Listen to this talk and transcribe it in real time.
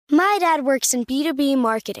My dad works in B2B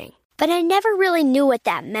marketing, but I never really knew what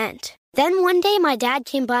that meant. Then one day my dad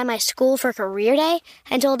came by my school for career day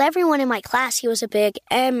and told everyone in my class he was a big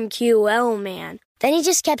MQL man. Then he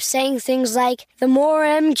just kept saying things like, the more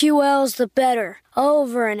MQLs, the better,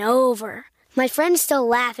 over and over. My friends still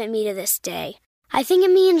laugh at me to this day. I think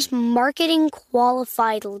it means marketing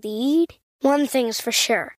qualified lead. One thing's for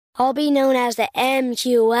sure. I'll be known as the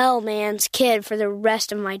MQL man's kid for the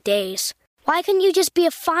rest of my days. Why couldn't you just be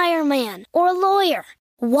a fireman or a lawyer?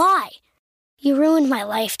 Why? You ruined my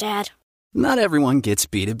life, Dad. Not everyone gets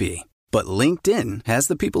B2B, but LinkedIn has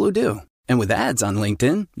the people who do. And with ads on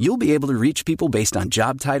LinkedIn, you'll be able to reach people based on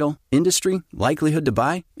job title, industry, likelihood to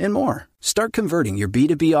buy, and more. Start converting your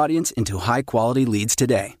B2B audience into high-quality leads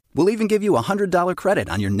today. We'll even give you a $100 credit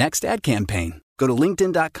on your next ad campaign. Go to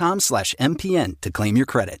linkedin.com/MPN to claim your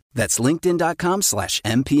credit. That's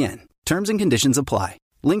linkedin.com/MPN. Terms and conditions apply.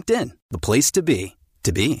 LinkedIn, the place to be,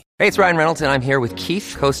 to be. Hey, it's Ryan Reynolds, and I'm here with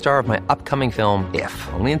Keith, co-star of my upcoming film, If,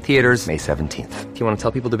 only in theaters May 17th. Do you want to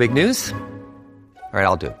tell people the big news? All right,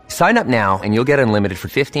 I'll do it. Sign up now and you'll get unlimited for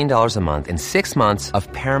 $15 a month and 6 months of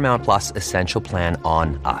Paramount Plus Essential Plan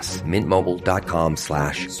on us.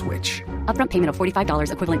 MintMobile.com/switch. Upfront payment of $45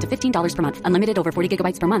 equivalent to $15 per month. Unlimited over 40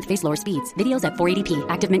 gigabytes per month. Face lower speeds. Videos at 480p.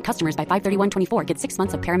 Active Mint customers by 531.24 get 6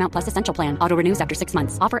 months of Paramount Plus Essential Plan. Auto renews after 6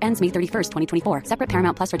 months. Offer ends May 31st, 2024. Separate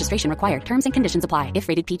Paramount Plus registration required. Terms and conditions apply if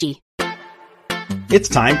rated PG. It's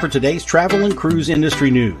time for today's travel and cruise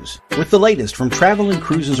industry news. With the latest from travel and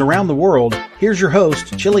cruises around the world, here's your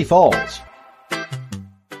host, Chili Falls.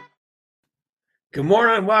 Good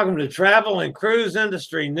morning and welcome to Travel and Cruise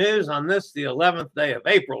Industry News on this, the 11th day of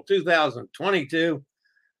April, 2022.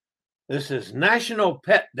 This is National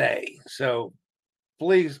Pet Day, so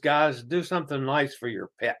please, guys, do something nice for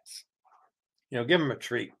your pets. You know, give them a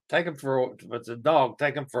treat. Take them for, if it's a dog,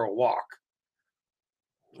 take them for a walk.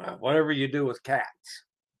 Whatever you do with cats,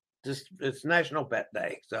 just it's National Pet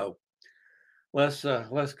Day, so let's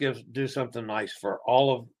do something nice for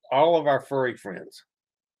all of our furry friends.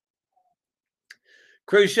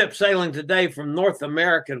 Cruise ship sailing today from North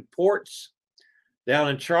American ports. Down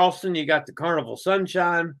in Charleston, you got the Carnival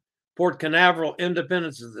Sunshine, Port Canaveral,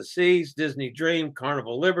 Independence of the Seas, Disney Dream,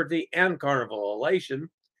 Carnival Liberty, and Carnival Elation.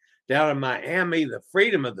 Down in Miami, the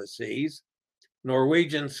Freedom of the Seas,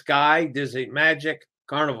 Norwegian Sky, Disney Magic,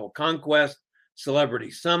 Carnival Conquest, Celebrity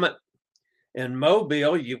Summit. In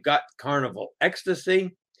Mobile, you've got Carnival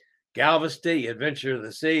Ecstasy, Galveston, Adventure of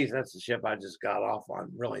the Seas. That's the ship I just got off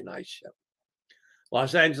on. Really nice ship.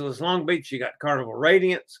 Los Angeles, Long Beach, you got Carnival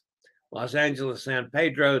Radiance. Los Angeles, San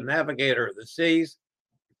Pedro, Navigator of the Seas.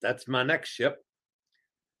 That's my next ship.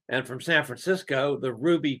 And from San Francisco, the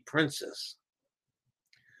Ruby Princess.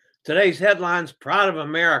 Today's headlines: Pride of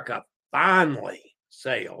America finally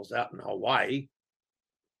sails out in Hawaii.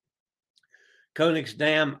 Koenig's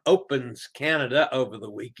Dam opens Canada over the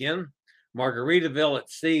weekend. Margaritaville at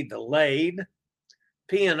sea delayed.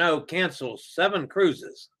 P&O cancels 7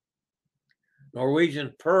 cruises.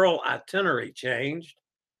 Norwegian Pearl itinerary changed.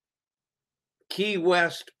 Key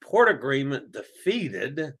West port agreement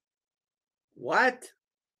defeated. What?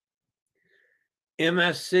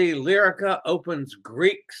 MSC Lyrica opens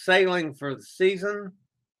Greek sailing for the season.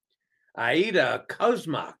 Aida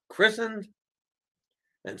Cosma christened.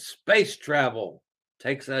 And space travel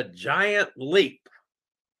takes a giant leap.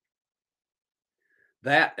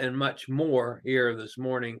 That and much more here this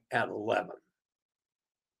morning at 11.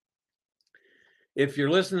 If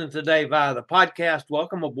you're listening today via the podcast,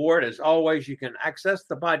 welcome aboard. As always, you can access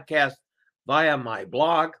the podcast via my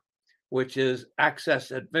blog, which is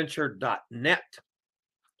accessadventure.net,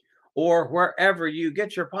 or wherever you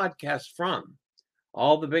get your podcasts from.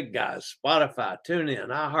 All the big guys: Spotify, TuneIn,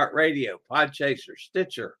 iHeartRadio, Podchaser,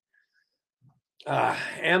 Stitcher,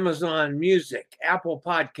 Amazon Music, Apple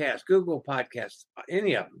Podcasts, Google Podcasts,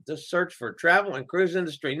 any of them. Just search for Travel and Cruise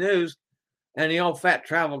Industry News, and the old fat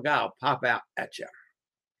travel guy will pop out at you.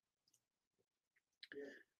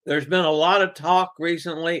 There's been a lot of talk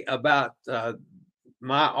recently about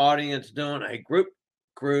my audience doing a group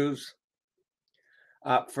cruise.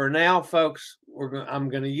 For now, folks, I'm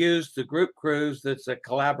going to use the group cruise that's a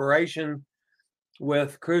collaboration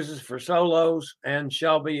with Cruises for Solos and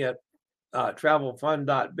Shelby at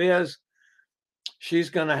travelfun.biz. She's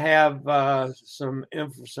going to have some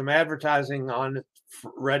advertising on it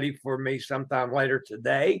ready for me sometime later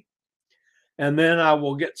today. And then I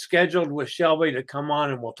will get scheduled with Shelby to come on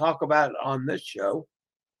and we'll talk about it on this show.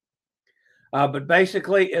 But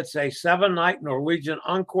basically, it's a 7-night Norwegian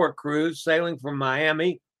Encore cruise sailing from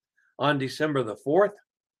Miami on December the 4th.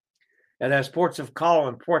 It has ports of call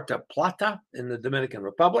in Puerto Plata in the Dominican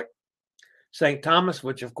Republic, St. Thomas,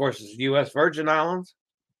 which of course is the U.S. Virgin Islands,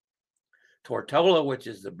 Tortola, which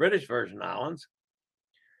is the British Virgin Islands,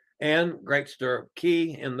 and Great Stirrup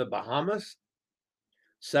Cay in the Bahamas.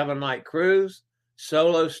 7-night cruise.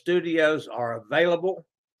 Solo studios are available.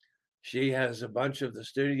 She has a bunch of the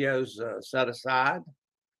studios set aside.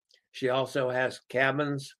 She also has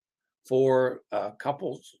cabins for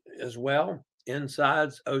couples as well,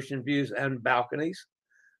 insides, ocean views, and balconies,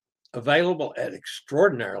 available at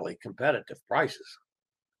extraordinarily competitive prices.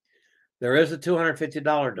 There is a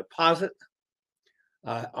 $250 deposit.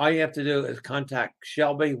 All you have to do is contact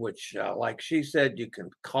Shelby, which, like she said, you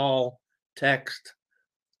can call, text,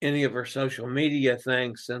 any of her social media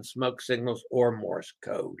things, send smoke signals, or Morse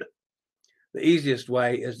code. The easiest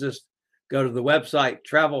way is just go to the website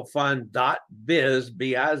travelfund.biz,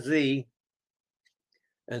 B-I-Z,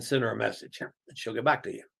 and send her a message, and she'll get back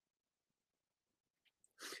to you.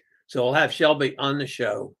 So we'll have Shelby on the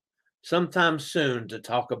show sometime soon to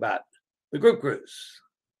talk about the group cruise.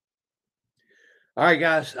 All right,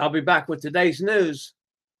 guys, I'll be back with today's news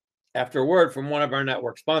after a word from one of our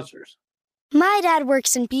network sponsors. My dad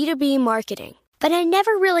works in B2B marketing, but I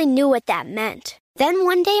never really knew what that meant. Then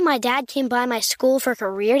one day my dad came by my school for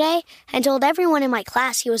career day and told everyone in my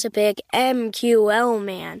class he was a big MQL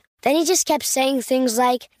man. Then he just kept saying things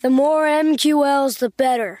like, the more MQLs, the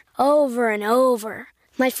better, over and over.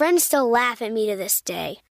 My friends still laugh at me to this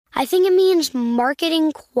day. I think it means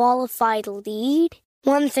marketing qualified lead.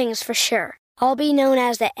 One thing's for sure. I'll be known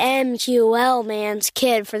as the MQL man's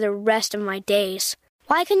kid for the rest of my days.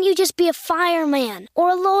 Why couldn't you just be a fireman or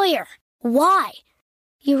a lawyer? Why?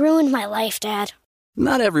 You ruined my life, Dad.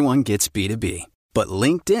 Not everyone gets B2B, but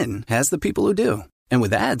LinkedIn has the people who do. And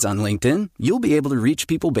with ads on LinkedIn, you'll be able to reach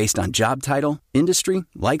people based on job title, industry,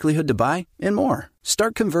 likelihood to buy, and more.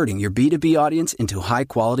 Start converting your B2B audience into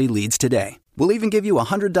high-quality leads today. We'll even give you a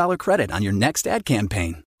 $100 credit on your next ad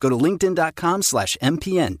campaign. Go to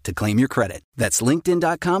linkedin.com/MPN to claim your credit. That's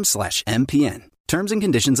linkedin.com/MPN. Terms and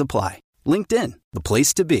conditions apply. LinkedIn, the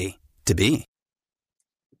place to be, to be.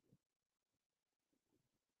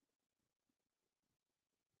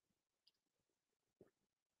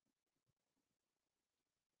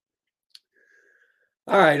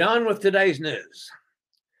 All right, on with today's news.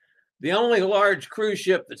 The only large cruise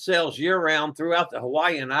ship that sails year-round throughout the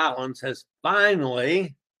Hawaiian Islands has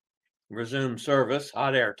finally resumed service.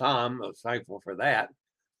 Hot Air Tom was thankful for that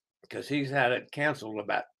because he's had it canceled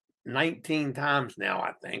about 19 times now,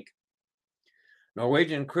 I think.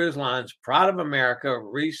 Norwegian Cruise Line's Pride of America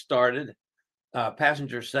restarted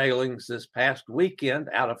passenger sailings this past weekend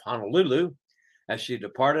out of Honolulu as she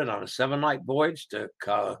departed on a 7-night voyage to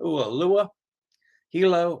Kahualua,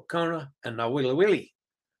 Hilo, Kona, and Nauwiliwili.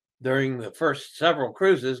 During the first several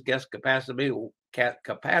cruises, guest capacity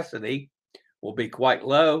will be quite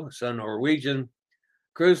low, so Norwegian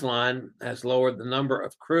Cruise Line has lowered the number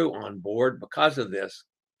of crew on board because of this.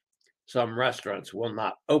 Some restaurants will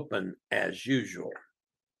not open as usual.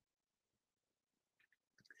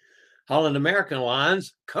 Holland American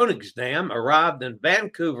Lines Koningsdam arrived in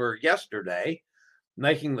Vancouver yesterday,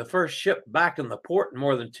 making the first ship back in the port in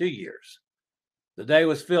more than 2 years. The day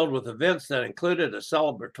was filled with events that included a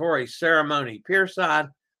celebratory ceremony pierside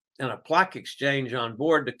and a plaque exchange on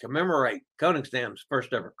board to commemorate Koningsdam's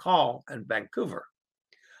first ever call in Vancouver.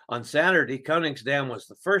 On Saturday, Koningsdam was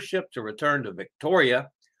the first ship to return to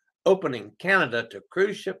Victoria, opening Canada to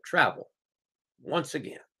cruise ship travel once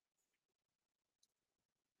again.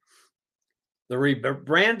 The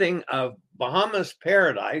rebranding of Bahamas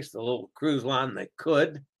Paradise, the little cruise line that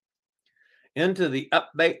could, into the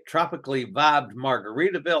upbeat, tropically vibed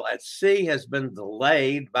Margaritaville at Sea has been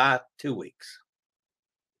delayed by 2 weeks.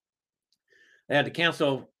 They had to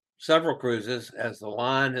cancel several cruises as the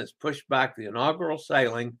line has pushed back the inaugural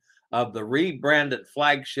sailing of the rebranded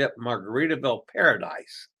flagship Margaritaville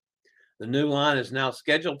Paradise. The new line is now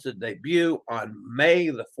scheduled to debut on May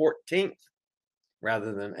the 14th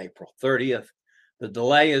rather than April 30th. The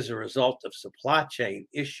delay is a result of supply chain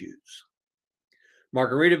issues.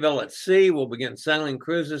 Margaritaville at Sea will begin sailing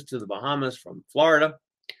cruises to the Bahamas from Florida.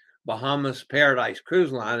 Bahamas Paradise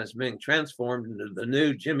Cruise Line is being transformed into the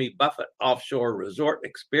new Jimmy Buffett offshore resort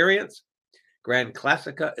experience. Grand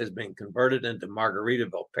Classica is being converted into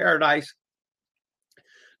Margaritaville Paradise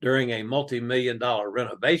during a multi-million-dollar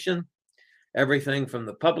renovation. Everything from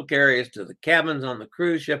the public areas to the cabins on the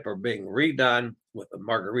cruise ship are being redone with a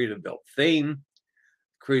Margaritaville theme.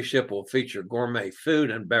 The cruise ship will feature gourmet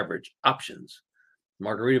food and beverage options.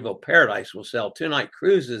 Margaritaville Paradise will sell 2-night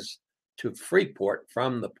cruises to Freeport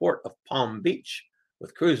from the port of Palm Beach,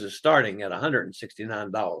 with cruises starting at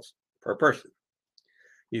 $169 per person.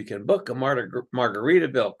 You can book a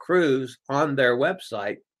Margaritaville cruise on their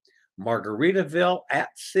website,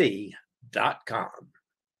 margaritavillatSea.com.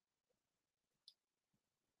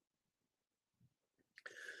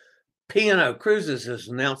 P&O Cruises has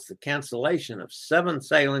announced the cancellation of 7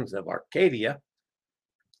 sailings of Arcadia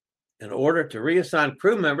in order to reassign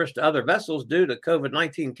crew members to other vessels due to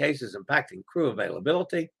COVID-19 cases impacting crew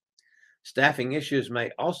availability. Staffing issues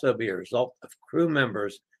may also be a result of crew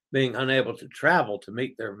members being unable to travel to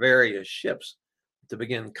meet their various ships to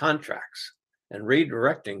begin contracts, and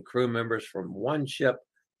redirecting crew members from one ship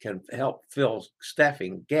can help fill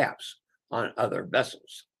staffing gaps on other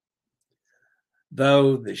vessels.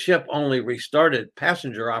 Though the ship only restarted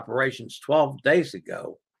passenger operations 12 days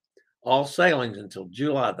ago, all sailings until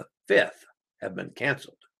July the 5th have been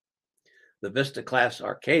canceled. The Vista-class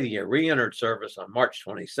Arcadia re-entered service on March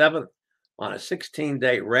 27th on a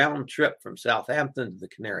 16-day round trip from Southampton to the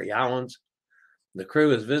Canary Islands. The crew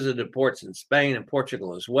has visited ports in Spain and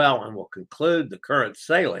Portugal as well, and will conclude the current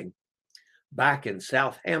sailing back in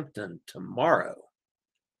Southampton tomorrow,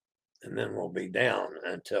 and then we'll be down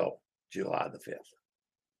until July the 5th.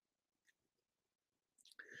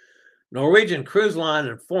 Norwegian Cruise Line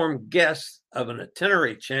informed guests of an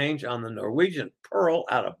itinerary change on the Norwegian Pearl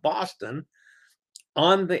out of Boston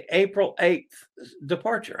on the April 8th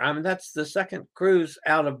departure. I mean, that's the second cruise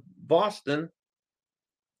out of Boston,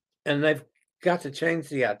 and they've got to change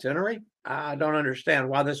the itinerary. I don't understand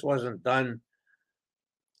why this wasn't done.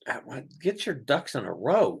 Get your ducks in a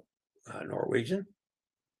row, Norwegian.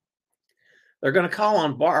 They're going to call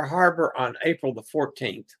on Bar Harbor on April the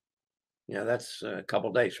 14th. That's a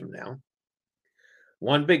couple days from now.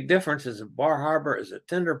 One big difference is that Bar Harbor is a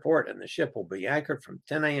tender port, and the ship will be anchored from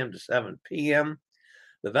 10 a.m. to 7 p.m.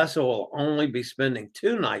 The vessel will only be spending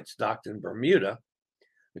 2 nights docked in Bermuda.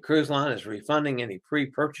 The cruise line is refunding any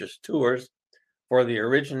pre-purchased tours for the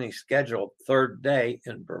originally scheduled 3rd day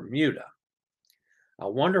in Bermuda. I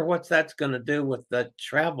wonder what that's going to do with the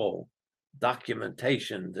travel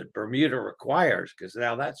documentation that Bermuda requires, because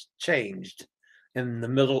now that's changed in the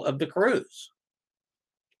middle of the cruise.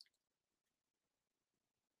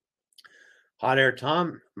 Hot Air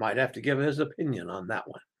Tom might have to give his opinion on that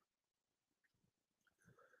one.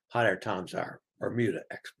 Hot Air Tom's our Bermuda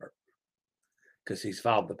expert, because he's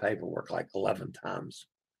filed the paperwork like 11 times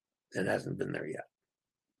and hasn't been there yet.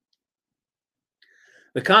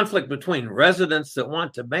 The conflict between residents that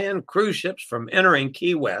want to ban cruise ships from entering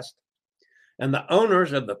Key West and the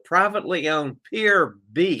owners of the privately owned Pier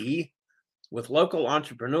B, with local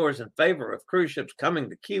entrepreneurs in favor of cruise ships coming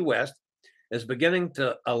to Key West, is beginning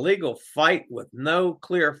a legal fight with no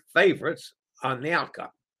clear favorites on the outcome.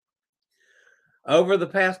 Over the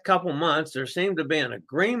past couple months, there seemed to be an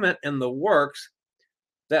agreement in the works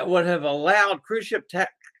that would have allowed cruise ship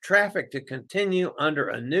traffic to continue under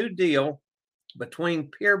a new deal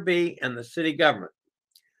between Pier B and the city government.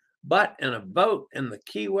 But in a vote in the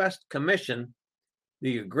Key West Commission,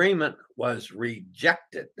 the agreement was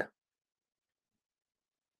rejected.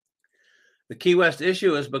 The Key West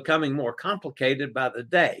issue is becoming more complicated by the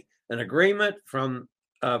day. An agreement from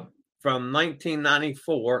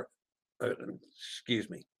 1994,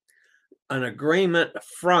 an agreement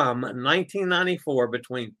from 1994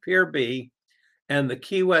 between Pier B and the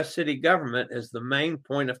Key West city government is the main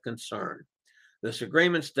point of concern. This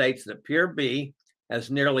agreement states that Pier B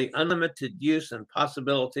has nearly unlimited use and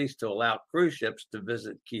possibilities to allow cruise ships to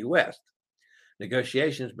visit Key West.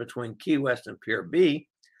 Negotiations between Key West and Pier B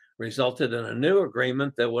resulted in a new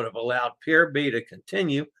agreement that would have allowed Pier B to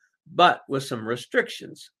continue, but with some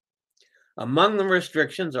restrictions. Among the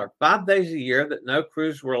restrictions are 5 days a year that no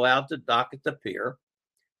crews were allowed to dock at the pier: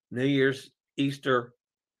 New Year's, Easter,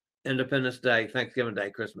 Independence Day, Thanksgiving Day,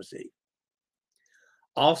 Christmas Eve.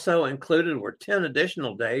 Also included were 10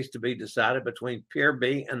 additional days to be decided between Pier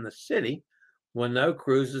B and the city when no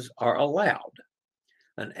cruises are allowed.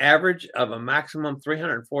 An average of a maximum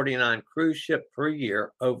 349 cruise ship per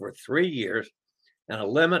year over 3 years, and a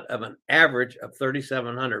limit of an average of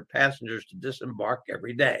 3,700 passengers to disembark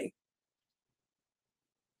every day.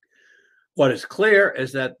 What is clear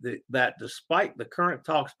is that despite the current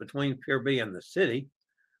talks between Pier B and the city,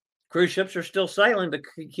 cruise ships are still sailing to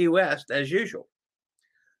Key West as usual,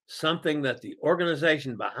 something that the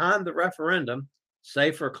organization behind the referendum,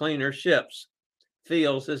 Safer Cleaner Ships,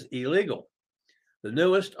 feels is illegal. The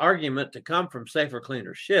newest argument to come from Safer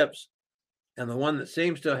Cleaner Ships, and the one that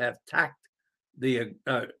seems to have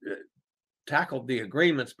tackled the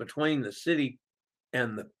agreements between the city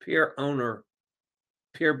and the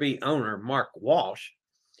Pier B owner, Mark Walsh,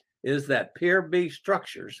 is that Pier B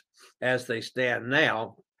structures, as they stand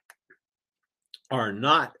now, are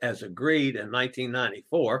not as agreed in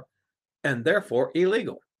 1994 and therefore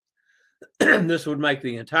illegal. This would make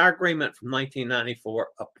the entire agreement from 1994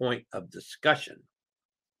 a point of discussion.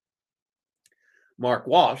 Mark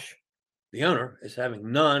Walsh, the owner, is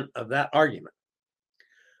having none of that argument.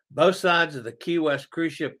 Both sides of the Key West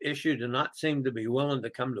cruise ship issue do not seem to be willing to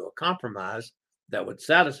come to a compromise that would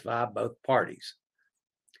satisfy both parties.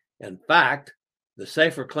 In fact, the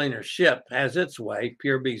safer, cleaner ship has its way,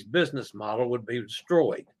 Pier B's business model would be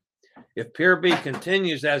destroyed. If Pier B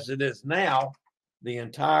continues as it is now, the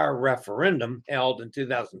entire referendum held in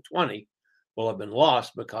 2020 will have been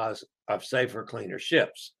lost because of safer, cleaner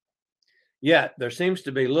ships. Yet, there seems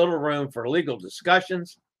to be little room for legal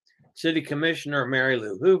discussions. City Commissioner Mary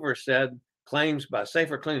Lou Hoover said claims by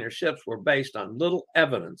safer, cleaner ships were based on little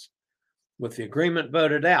evidence. With the agreement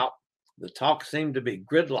voted out, the talks seemed to be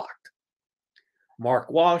gridlocked.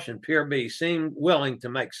 Mark Walsh and Pier B seemed willing to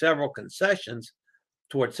make several concessions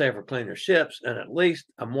toward safer, cleaner ships and at least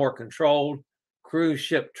a more controlled cruise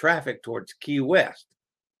ship traffic towards Key West.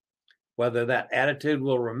 Whether that attitude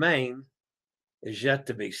will remain is yet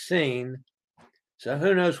to be seen. So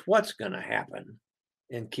who knows what's going to happen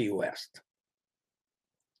in Key West.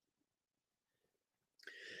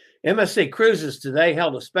 MSC Cruises today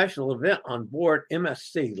held a special event on board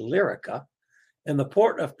MSC Lyrica in the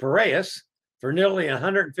port of Piraeus for nearly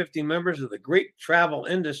 150 members of the Greek travel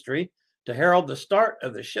industry to herald the start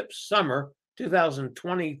of the ship's summer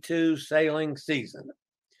 2022 sailing season.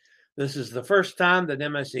 This is the first time that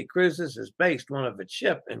MSC Cruises has based one of its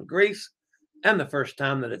ships in Greece and the first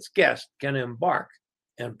time that its guests can embark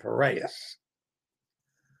in Piraeus.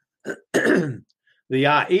 The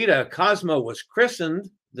Aida Cosmo was christened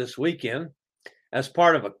this weekend as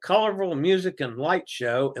part of a colorful music and light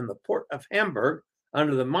show in the port of Hamburg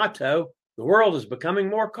under the motto, "The world is becoming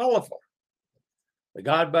more colorful." The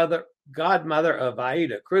godmother of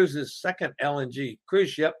Aida Cruises' second LNG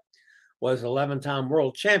cruise ship was 11-time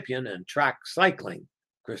world champion in track cycling,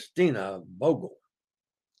 Christina Vogel.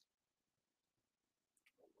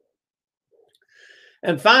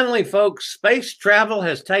 And finally, folks, space travel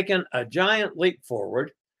has taken a giant leap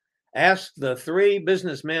forward. Ask the three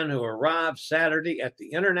businessmen who arrived Saturday at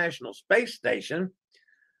the International Space Station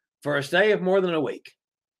for a stay of more than a week.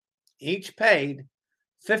 Each paid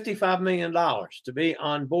 $55 million to be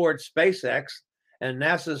on board SpaceX and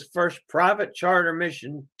NASA's first private charter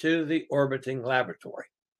mission to the orbiting laboratory.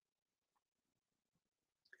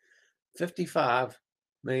 $55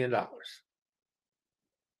 million.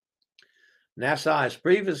 NASA has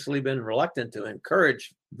previously been reluctant to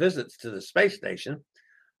encourage visits to the space station.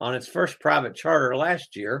 On its first private charter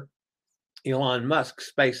last year, Elon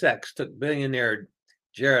Musk's SpaceX took billionaire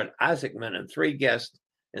Jared Isaacman and 3 guests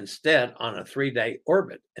instead on a 3-day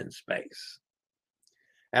orbit in space.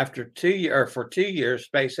 For 2 years,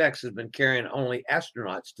 SpaceX has been carrying only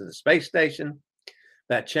astronauts to the space station.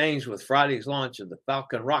 That changed with Friday's launch of the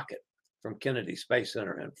Falcon rocket from Kennedy Space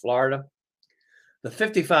Center in Florida. The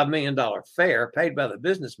 $55 million fare paid by the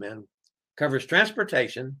businessmen covers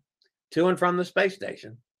transportation to and from the space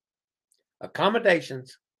station,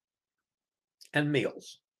 accommodations, and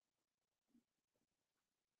meals.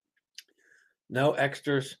 No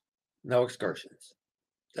extras, no excursions.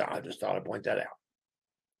 So I just thought I'd point that out.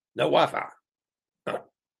 No Wi-Fi.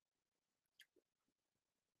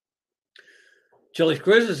 Chili's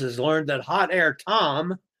Cruises has learned that Hot Air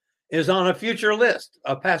Tom is on a future list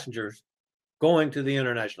of passengers going to the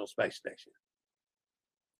International Space Station.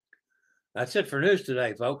 That's it for news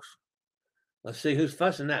today, folks. Let's see who's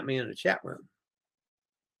fussing at me in the chat room.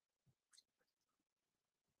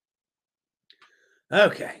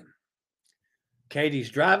 Okay.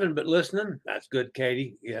 Katie's driving but listening. That's good,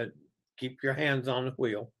 Katie. Yeah, keep your hands on the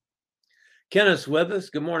wheel. Kenneth's with us.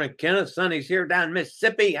 Good morning, Kenneth. Sonny's here down in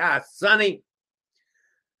Mississippi. Hi, Sonny.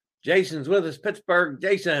 Jason's with us, Pittsburgh.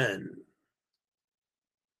 Jason.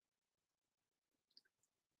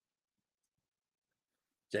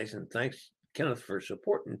 Jason, thanks, Kenneth, for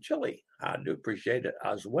supporting Chili. I do appreciate it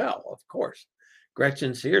as well, of course.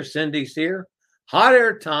 Gretchen's here. Cindy's here. Hot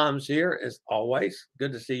Air Tom's here, as always.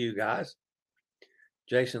 Good to see you guys.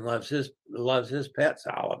 Jason loves his pets.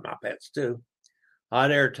 I love my pets, too.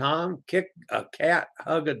 Hot Air Tom, kick a cat,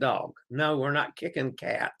 hug a dog. No, we're not kicking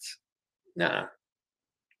cats. Nah.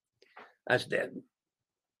 That's dead.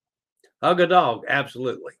 Hug a dog,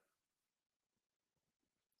 absolutely.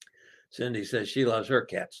 Cindy says she loves her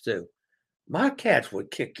cats too. My cats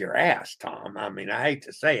would kick your ass, Tom. I mean, I hate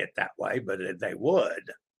to say it that way, but they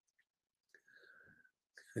would.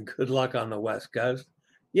 Good luck on the West Coast.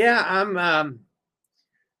 Yeah,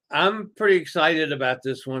 I'm pretty excited about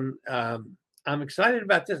this one. I'm excited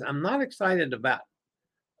about this. I'm not excited about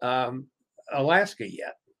Alaska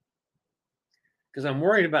yet because I'm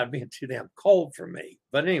worried about it being too damn cold for me.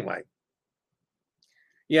 But anyway,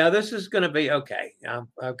 yeah, this is going to be okay.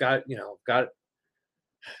 I've got,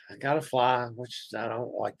 I got to fly, which I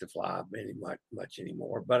don't like to fly much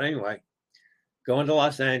anymore. But anyway, going to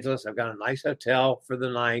Los Angeles, I've got a nice hotel for the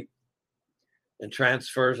night and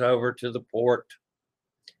transfers over to the port.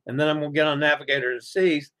 And then I'm going to get on Navigator of the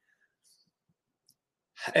Seas.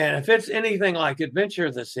 And if it's anything like Adventure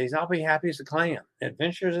of the Seas, I'll be happy as a clam.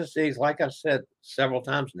 Adventure of the Seas, like I've said several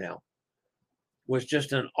times now, was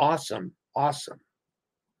just an awesome, awesome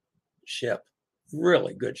ship.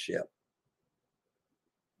 Really good ship.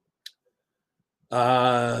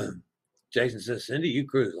 Jason says, Cindy, you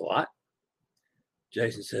cruise a lot.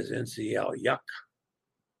 Jason says, NCL, yuck.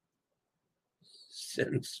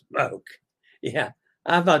 Send smoke. Yeah,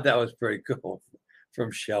 I thought that was pretty cool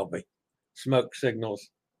from Shelby. Smoke signals.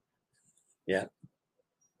 Yeah.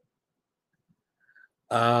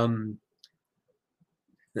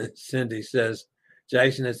 Cindy says,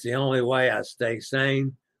 Jason, it's the only way I stay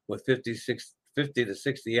sane with 50 to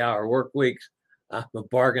 60 hour work weeks. I'm a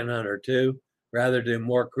bargain hunter too. Rather do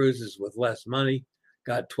more cruises with less money.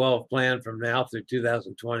 Got 12 planned from now through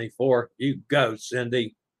 2024. You go,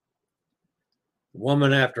 Cindy.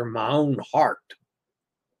 Woman after my own heart.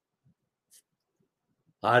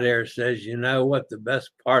 Hot Air says, you know what the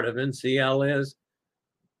best part of NCL is?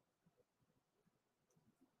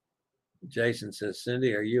 Jason says,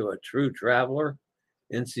 Cindy, are you a true traveler?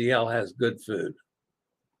 NCL has good food.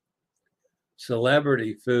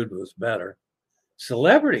 Celebrity food was better.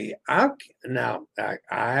 Celebrity, I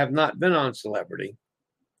have not been on Celebrity.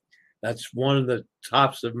 That's one of the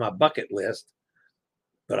tops of my bucket list.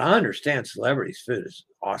 But I understand Celebrity's food is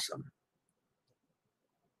awesome.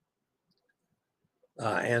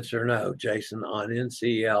 Answer no, Jason, on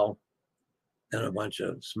NCL, and a bunch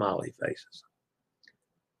of smiley faces.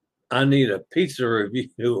 I need a pizza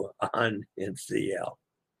review on NCL.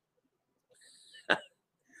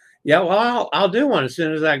 Yeah, well, I'll do one as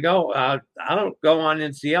soon as I go. I don't go on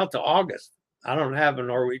NCL till August. I don't have a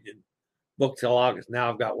Norwegian book till August. Now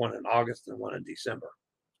I've got one in August and one in December.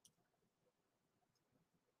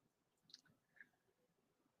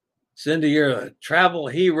 Cindy, you're a travel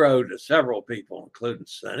hero to several people, including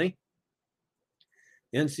Sonny.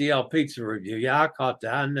 NCL pizza review. Yeah, I caught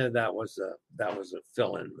that. I knew that was a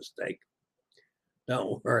fill-in mistake.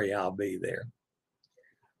 Don't worry, I'll be there.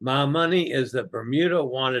 My money is that Bermuda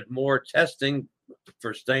wanted more testing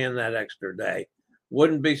for staying that extra day.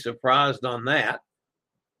 Wouldn't be surprised on that.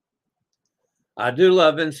 I do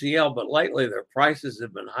love NCL, but lately their prices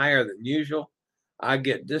have been higher than usual. I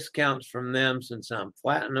get discounts from them since I'm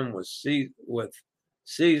platinum with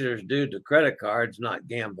Caesars due to credit cards, not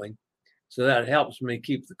gambling. So that helps me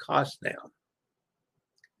keep the cost down.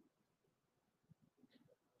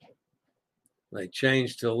 They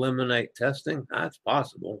changed to eliminate testing. That's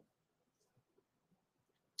possible.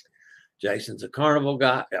 Jason's a Carnival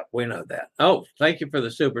guy. Yep, we know that. Oh, thank you for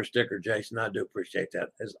the super sticker, Jason. I do appreciate that.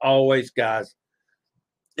 As always, guys,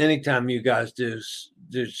 anytime you guys do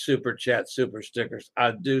super chat, super stickers,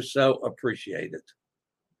 I do so appreciate it.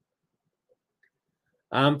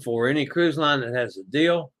 I'm for any cruise line that has a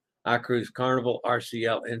deal. I cruise Carnival,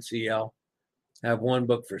 RCL, NCL. Have one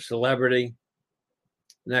book for Celebrity.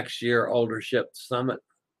 Next year, older ship Summit.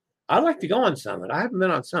 I'd like to go on Summit. I haven't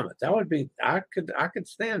been on Summit. That would be, I could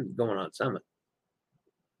stand going on Summit.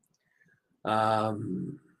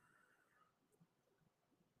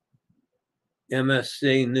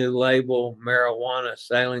 MSC new label, marijuana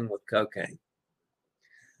sailing with cocaine.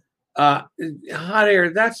 Hot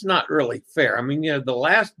Air, that's not really fair. I mean, the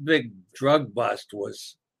last big drug bust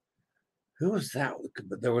was, who was that?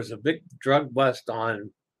 There was a big drug bust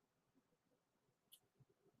on,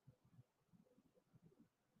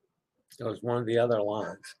 it was one of the other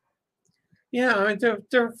lines. Yeah, I mean,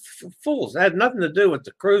 they're fools. It had nothing to do with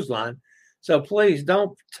the cruise line. So please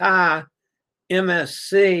don't tie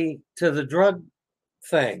MSC to the drug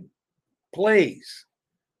thing, please,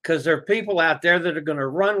 because there are people out there that are going to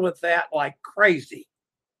run with that like crazy.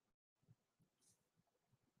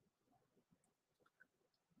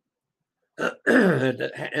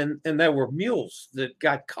 And there were mules that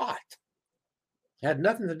got caught. It had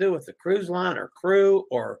nothing to do with the cruise line or crew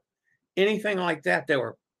or anything like that. They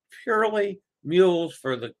were purely mules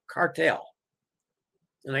for the cartel,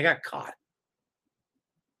 and they got caught.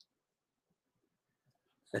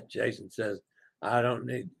 Jason says, I don't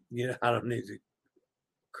need to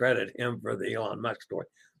credit him for the Elon Musk story.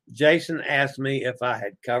 Jason asked me if I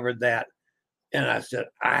had covered that, and I said,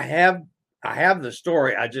 I have I have the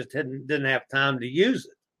story. I just didn't have time to use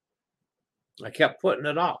it. I kept putting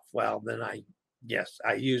it off. Well, then I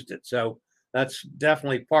used it. So that's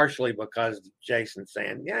definitely partially because Jason's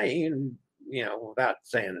saying, yeah, without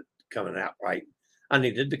saying it coming out right, I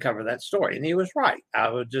needed to cover that story. And he was right.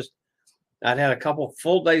 I'd had a couple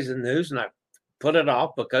full days of news and I put it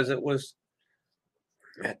off because it was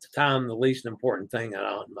at the time the least important thing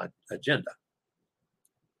on my agenda.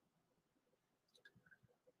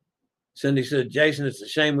 Cindy said, Jason, it's a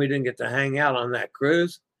shame we didn't get to hang out on that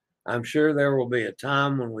cruise. I'm sure there will be a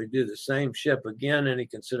time when we do the same ship again. Any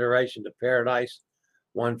consideration to Paradise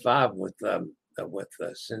 1-5 with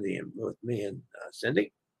Cindy and with me and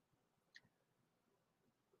Cindy?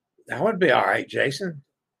 That would be all right, Jason.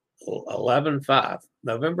 11-5,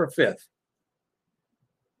 November 5th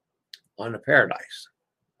on the Paradise.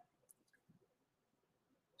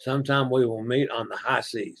 Sometime we will meet on the high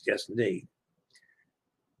seas. Yes, indeed.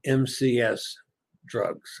 MSC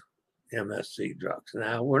drugs.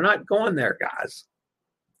 Now, we're not going there, guys.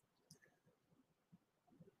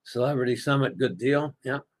 Celebrity Summit, good deal.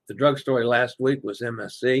 Yeah. The drug story last week was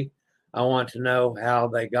MSC. I want to know how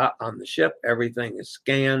they got on the ship. Everything is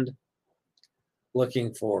scanned,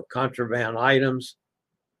 looking for contraband items.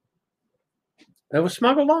 It was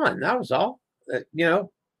smuggled on. That was all. You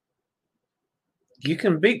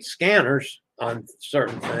can beat scanners on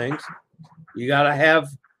certain things. You got to have,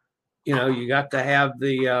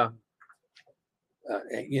 the,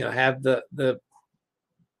 have the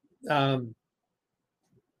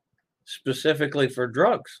specifically for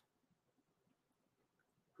drugs.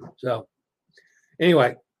 So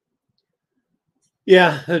anyway,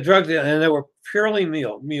 yeah, the drugs, and they were purely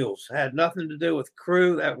mules, had nothing to do with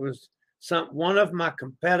crew. That was one of my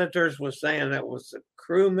competitors was saying that was a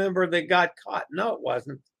crew member that got caught. No, it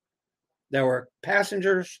wasn't. There were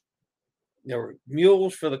passengers. There were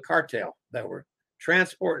mules for the cartel that were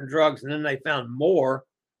transporting drugs, and then they found more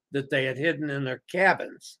that they had hidden in their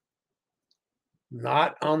cabins.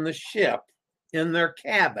 Not on the ship, in their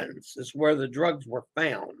cabins is where the drugs were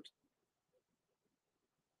found.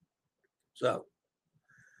 So,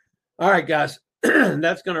 all right, guys,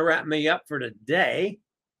 that's going to wrap me up for today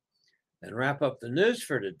and wrap up the news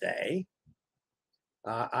for today.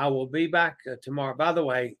 I will be back tomorrow. By the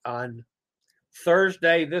way, on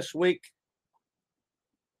Thursday this week,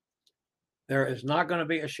 there is not going to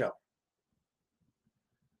be a show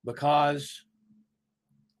because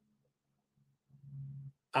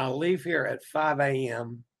I'll leave here at 5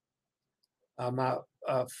 a.m. My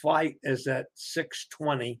flight is at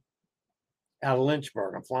 6:20 out of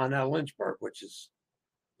Lynchburg. I'm flying out of Lynchburg, which is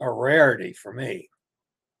a rarity for me.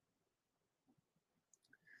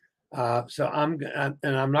 So I'm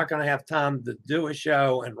not going to have time to do a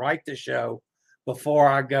show and write the show before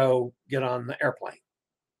I go get on the airplane.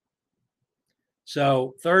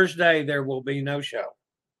 So Thursday, there will be no show.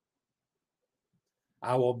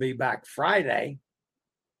 I will be back Friday,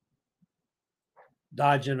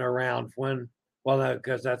 dodging around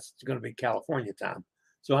because that's going to be California time.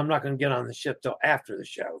 So I'm not going to get on the ship till after the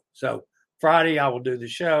show. So Friday, I will do the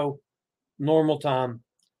show, normal time,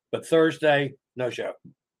 but Thursday, no show.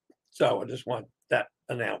 So I just want that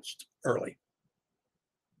announced early.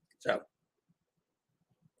 So,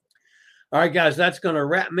 all right, guys, that's going to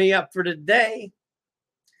wrap me up for today.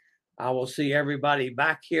 I will see everybody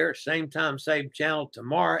back here, same time, same channel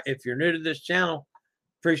tomorrow. If you're new to this channel,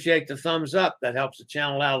 appreciate the thumbs up. That helps the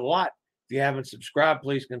channel out a lot. If you haven't subscribed,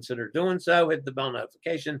 please consider doing so. Hit the bell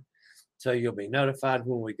notification so you'll be notified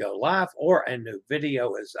when we go live or a new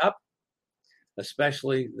video is up,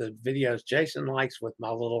 especially the videos Jason likes with my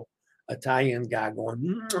little Italian guy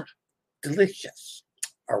going, delicious,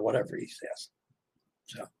 or whatever he says.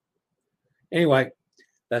 So anyway,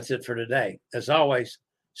 that's it for today. As always,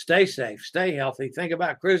 stay safe, stay healthy, think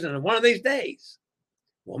about cruising, and one of these days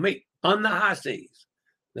we'll meet on the high seas.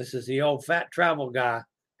 This is the old fat travel guy.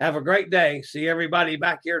 Have a great day. See everybody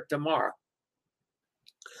back here tomorrow.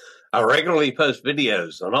 I regularly post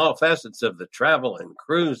videos on all facets of the travel and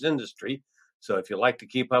cruise industry. So if you like to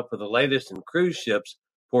keep up with the latest in cruise ships,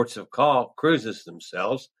 ports of call, cruises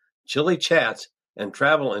themselves, chilly chats, and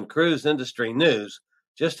travel and cruise industry news,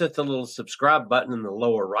 just hit the little subscribe button in the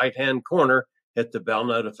lower right-hand corner. Hit the bell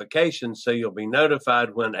notification so you'll be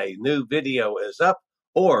notified when a new video is up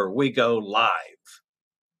or we go live.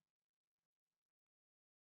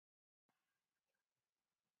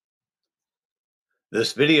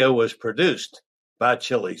 This video was produced by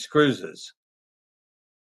Chili's Cruises.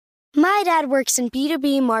 My dad works in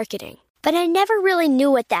B2B marketing, but I never really knew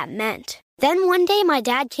what that meant. Then one day my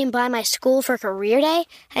dad came by my school for career day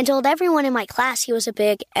and told everyone in my class he was a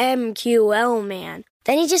big MQL man.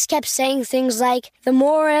 Then he just kept saying things like, the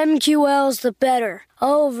more MQLs, the better,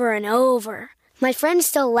 over and over. My friends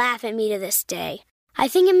still laugh at me to this day. I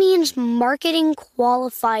think it means Marketing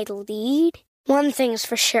Qualified Lead. One thing's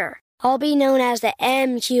for sure. I'll be known as the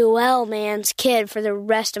MQL man's kid for the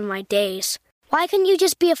rest of my days. Why couldn't you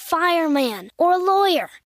just be a fireman or a lawyer?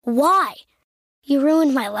 Why? You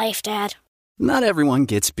ruined my life, Dad. Not everyone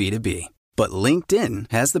gets B2B, but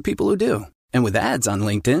LinkedIn has the people who do. And with ads on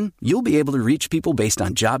LinkedIn, you'll be able to reach people based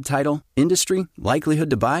on job title, industry, likelihood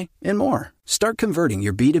to buy, and more. Start converting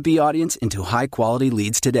your B2B audience into high-quality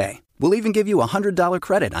leads today. We'll even give you a $100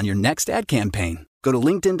 credit on your next ad campaign. Go to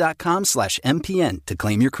linkedin.com/MPN to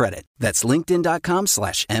claim your credit. That's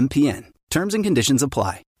linkedin.com/MPN. Terms and conditions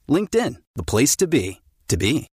apply. LinkedIn, the place to be, to be.